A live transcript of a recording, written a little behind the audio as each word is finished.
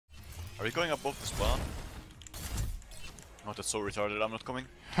Are you going above the spawn? Oh, that's so retarded, I'm not coming.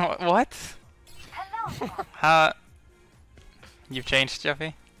 What? You've changed,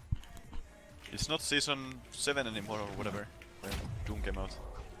 Jeffy? It's not season 7 anymore or whatever, when Doom came out.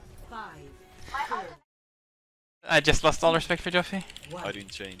 I just lost all respect for Jeffy. I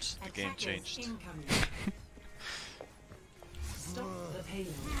didn't change, the game changed. Stop the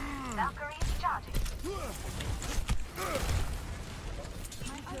payload. Valkyrie charging.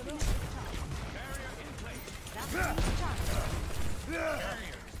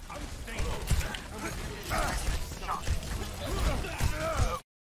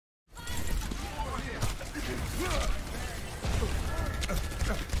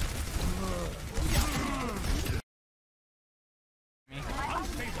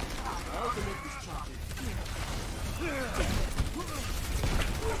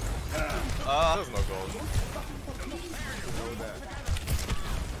 There's no goal. Know that.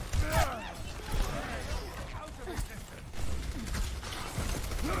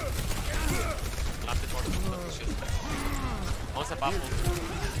 Also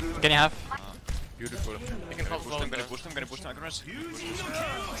baffled. Can you have? Beautiful. You can hold I'm gonna push them, I can rest.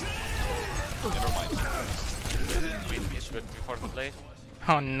 Never mind. Wait, is good before the play.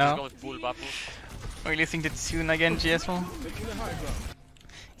 Oh Let's go no. with full baffle. Really think it's soon again, GS1?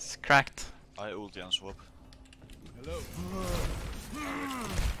 It's cracked. I ulti and swap. Hello.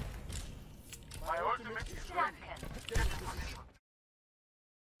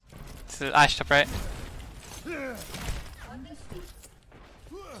 It's Ash top right.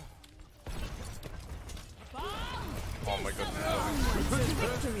 Oh my god.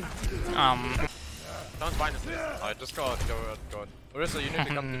 Don't find us this. I just got Orisa, you need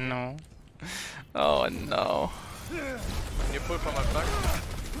to come to me. No. Oh no. Can you pull from my back?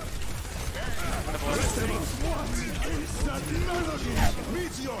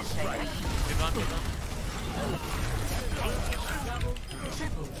 Keep on.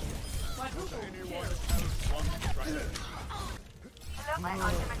 Hello, my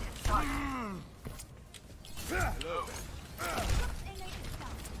ultimate is charging.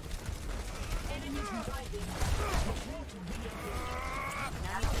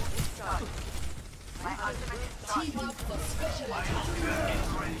 My ultimate is charging.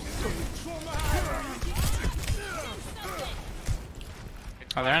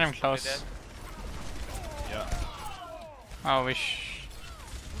 Oh, they're not close. Yeah. Oh, wish.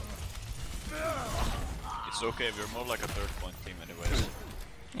 It's okay, we're more like a third point team anyways.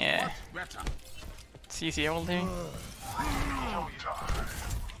 Yeah. It's easy holding.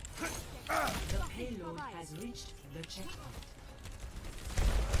 The payload has reached the checkpoint.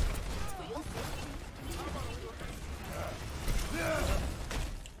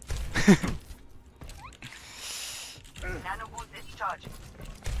 Nano boost is charging.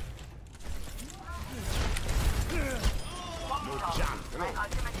 My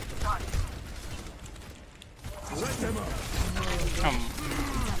ultimate is charging.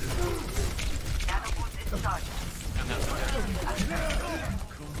 Nano boost is charging.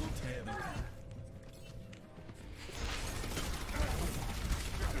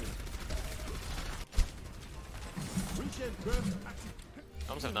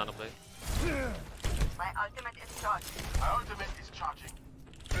 Almost have nano play. My ultimate is charging. My ultimate is charging.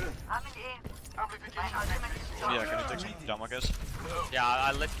 I'm in A. My ultimate is charging. Yeah, can you take some jam, I guess? Yeah,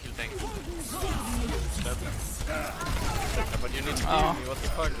 I'll let you tank. Yeah, but you need to Oh. kill me, what the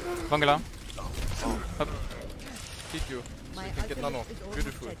fuck? Bungalow. Up. Hit you, so you can get nano.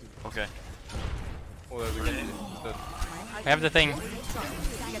 Beautiful. Okay. Oh, there's a Genji. Dead. We have the thing.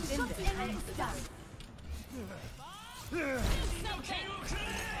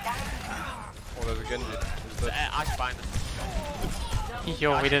 Oh, there's a Genji. He's dead. Ash bind us.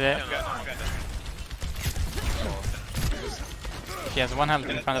 Yo, we did it. Okay, okay. He has one health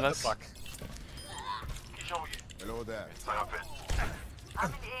in front of us. Hello there. I'm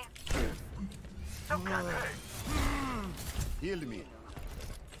in A. So close. Heal me.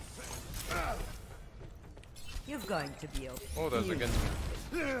 You're going to be okay. Oh, there's a Genji.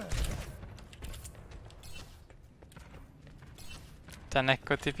 Then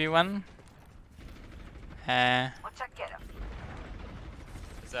Echo TP1. What's that get him?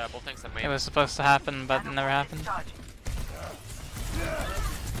 Is both tanks are main. It was supposed to happen, but it never happened. Charging.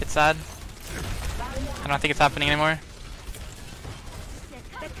 It's sad. I don't think it's happening anymore.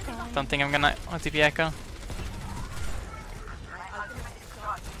 Don't think I'm gonna OTP Echo. My ultimate is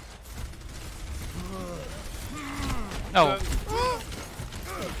charging. Oh.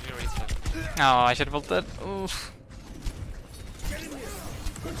 You reset. Oh, I should have ulted. Oof.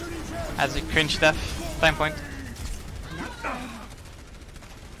 As a cringe death. Time point.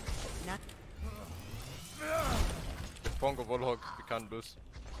 With Pongo Wallhog, we can't lose.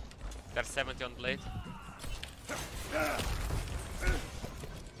 Got 70 on blade.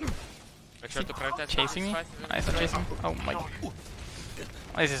 Make sure to prioritize Chasing me? this fight. Nice, I'm chasing. Oh my.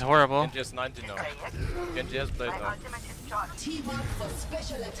 This is horrible. Genji has 90 now. Genji has blade My now. ultimate is charged. Teamwork for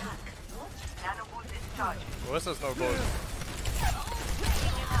special attack. Nano boost is charged. Where's there's no gold?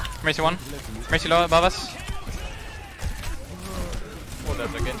 Mercy 1. Mercy low above us. Oh,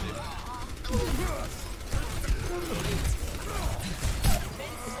 there's a Genji.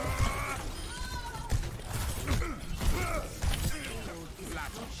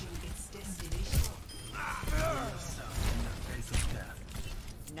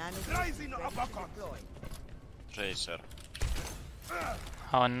 Tracer.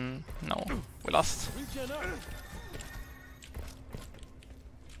 Oh no, we lost.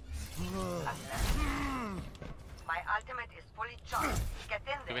 My ultimate is fully charged. Get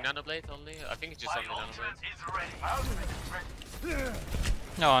in Do we there. nano blade only? I think it's just only nano blade.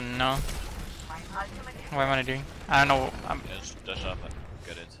 Oh no. My ultimate is What am I doing? I don't know. I'm Just dash up and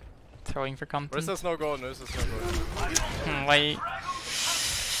get it. throwing for Where's content. there's no gold? Where's there's no gold? Why?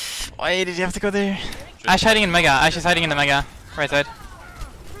 Why did you have to go there? Ash hiding in Mega. Ash is hiding in the Mega. Right side.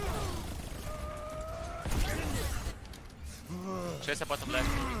 Chase a bottom left.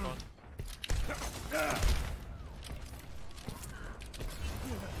 Recall.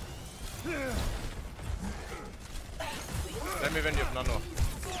 Let me when you have nano.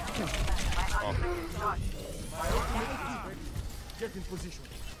 Get in position.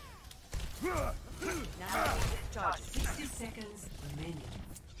 Nano boost is charged. 60 seconds remaining.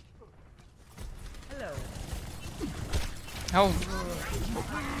 Hello. Oh,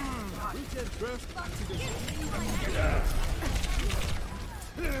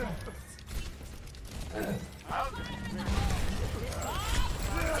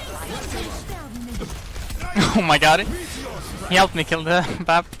 oh my god. He helped me kill the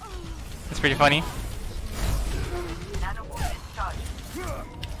Bab. That's pretty funny. nano boost is charged.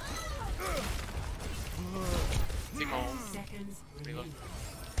 Timo. Seconds Reload.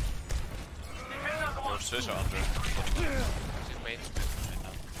 Your Tracer under. She's made.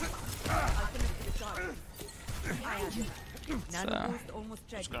 Nano boost almost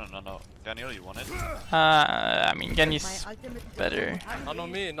Just ready. gonna nano. Daniel, you want it? I mean, My Genji's ultimate is better. Nano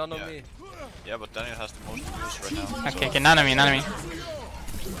me, nano Yeah. me. Yeah, but Daniel has the most views right now. Okay, okay, nano me, nano me.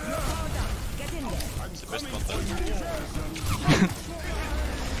 It's the best content.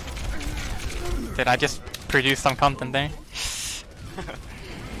 Did I just produce some content there?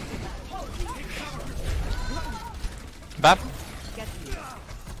 Bab?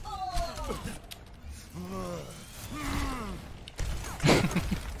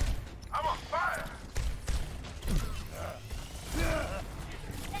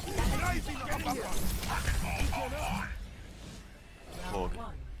 Vogue.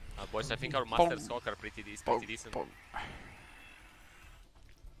 Boys, I think our master stock are pretty decent.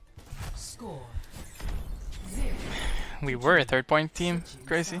 Score. We were a 3rd-point team.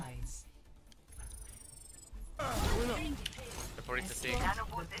 Crazy. Before it's a thing. Nano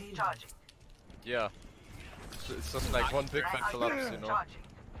boost is charging. Yeah. It's just like one big fat collapse, you know. Charging.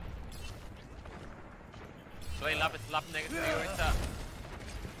 Play lap negative priorita.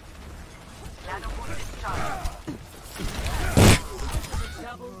 Nano boost is charged.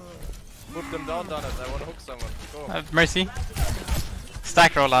 Put them down, Dannedd. I wanna hook someone. Go. Mercy.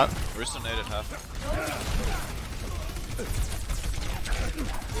 Stack rollout. Resonated half.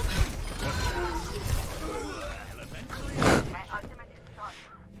 My ultimate is charged.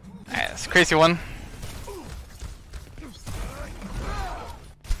 That's crazy one.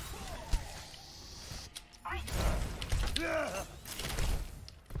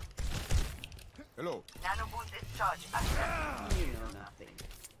 Hello. Nano boost is charged.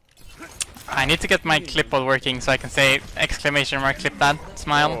 I need to get my clipboard working so I can say exclamation mark clip that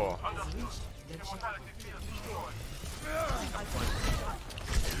smile. Oh. I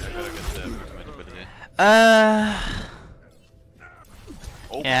gotta get the movement ability.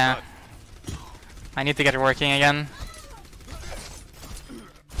 Oh Yeah. my god. I need to get it working again.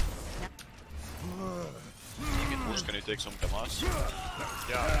 Who's can you take some damage?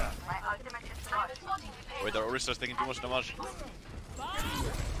 Yeah. My ultimate is charged. Wait, our Orista's taking too much damage.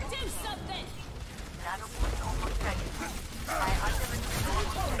 Nano boost almost ready. My ultimate is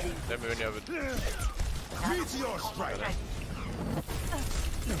almost ready. Let me when you have it. Meteor strike. Ready.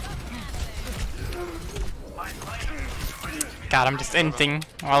 God, I'm just inting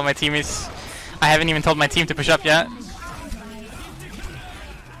while my team is... I haven't even told my team to push up yet.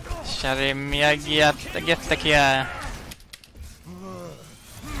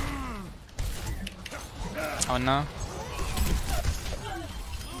 Oh no.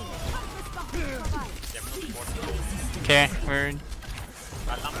 Okay, weird.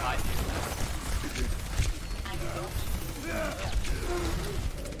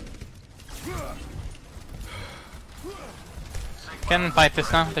 Can fight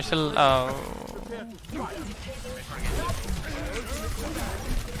this now. They're still. Oh.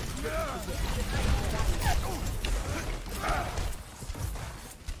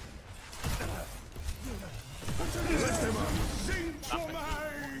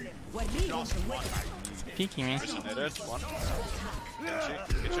 Peeking me. There's one.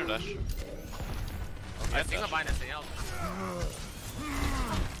 Get your dash. I think I'll buy anything else.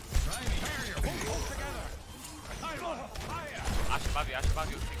 Ash above you. I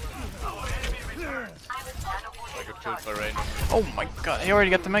got killed by Rain. Oh my god, he already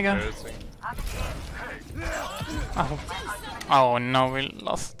got the mega. Oh. Oh no, we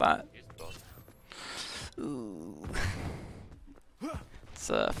lost that. Ooh. It's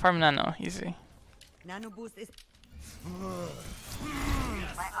farm nano, easy. Nano boost is. My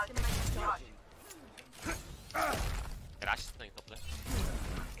ultimate is charging. Rash is playing top left.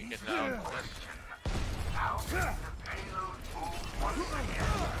 You get out.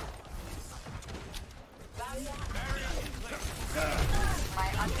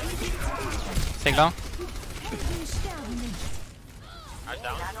 Take down. Ash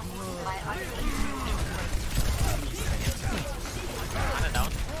down. Ana down.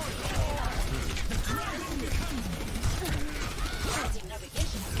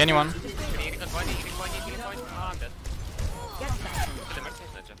 Anyone? Healing point. Ah, I'm dead.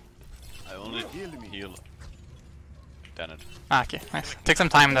 I only heal Dannedd. Ah, okay, nice. Took some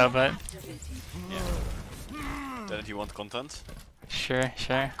time though, but Dannedd, you want content? sure.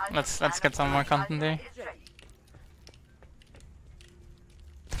 Let's get some more content there.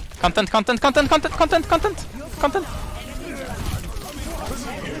 Content.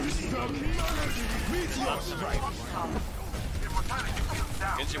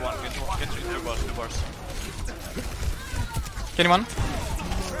 Genji one, two bars. Kenny one.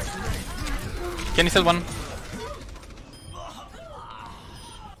 Kenny still one.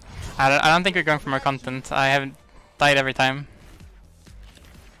 I don't think we're going for more content. I haven't died every time.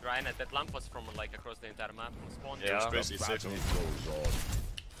 Ryan, that lamp was from like across the entire map from spawn. Yeah, it's crazy safe.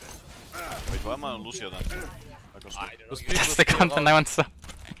 Wait, why am I on Lucio then? I don't know. That's the content I want to.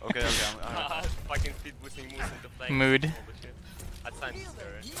 Okay, I'm Fucking speed boosting moves into flank. Mood. At times,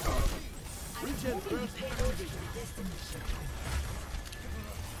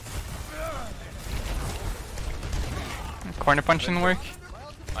 Corner punch didn't work.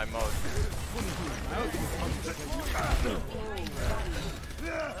 I'm out.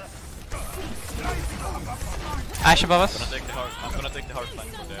 Ash above us. I'm gonna take the hard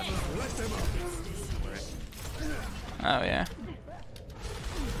flank from there. Oh yeah.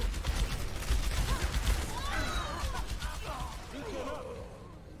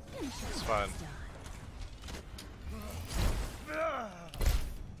 It's fine.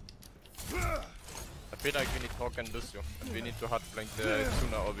 I feel like we need Hawk and Lucio. And we need to hard flank the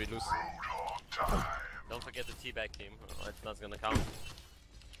Tuna or we lose. don't forget the teabag him, it's not gonna count.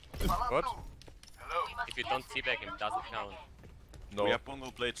 What? If you don't teabag him, it doesn't count. No. We have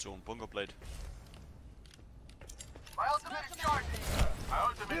Pongo Blade soon, Pongo Blade. My ultimate is charging.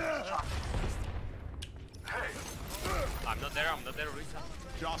 Hey. I'm not there, Risa.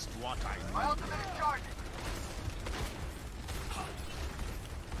 Just what I My ultimate is charging.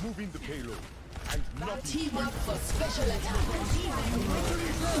 moving the payload. And not Team up for special attack.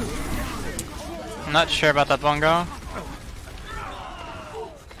 I'm not sure about that bongo.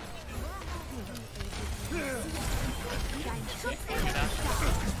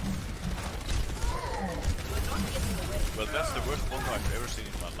 Well, that's the worst Pongo I've ever seen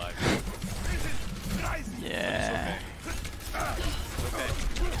in my life. Yeah. Okay.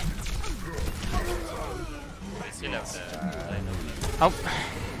 They still have the line of Oh.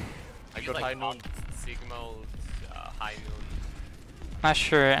 I got high noon. Sigma, high noon. Not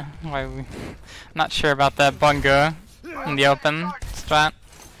sure why we. Not sure about that bongo in the open strat.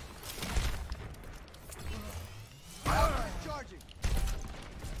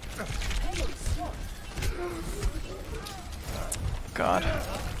 God.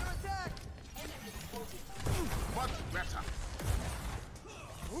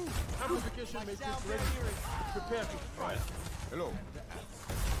 amplification makes it ready. Prepare to fight. Hello.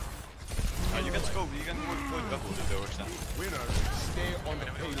 You can scope, you can go double if that works now. Winner, stay on the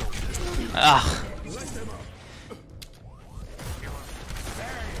payload. Ugh.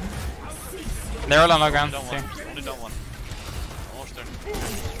 They're all on low ground. Only down one. Almost there.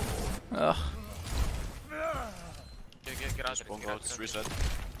 Ugh. Spawn goats, reset.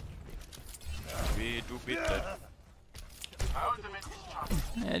 We do beat that.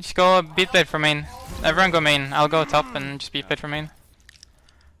 Yeah, just go beat blade for main. Everyone go main. I'll go top and just beat blade for main.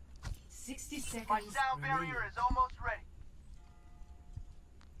 60 My seconds sound remaining. barrier is almost ready.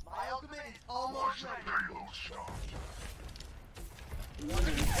 My ultimate is almost ready.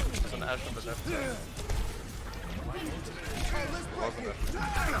 There's an Ash on the left side. Wasn't it?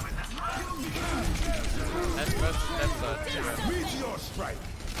 Ash versus left side.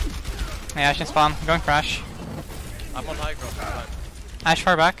 Yeah, Ash can spawn. I'm going for Ash. I'm on high ground this time. Ash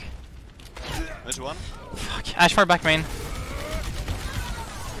far back. There's one. Fuck. Ash far back main. 30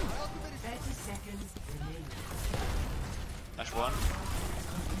 seconds remaining. Ash one.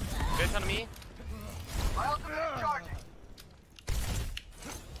 Wait on me. My ultimate is charging.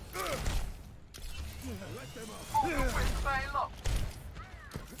 Stay low.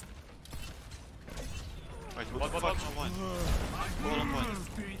 Wait, what? On point. Ball on point.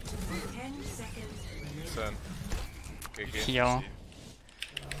 10 seconds remaining. Son. GG. Heal.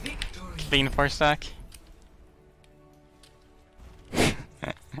 Victory. Being the 4 stack.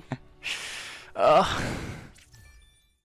 Ugh.